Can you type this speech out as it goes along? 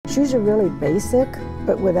Shoes are really basic,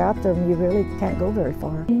 but without them, you really can't go very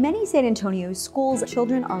far. In many San Antonio schools,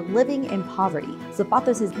 children are living in poverty.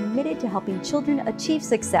 Zapatos is committed to helping children achieve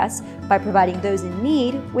success by providing those in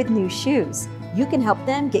need with new shoes. You can help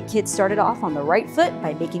them get kids started off on the right foot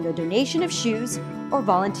by making a donation of shoes or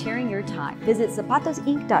volunteering your time. Visit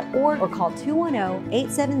zapatosinc.org or call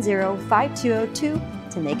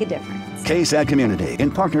 210-870-5202 to make a difference. KSAT Community,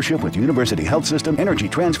 in partnership with University Health System, Energy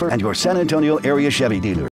Transfer, and your San Antonio area Chevy dealer.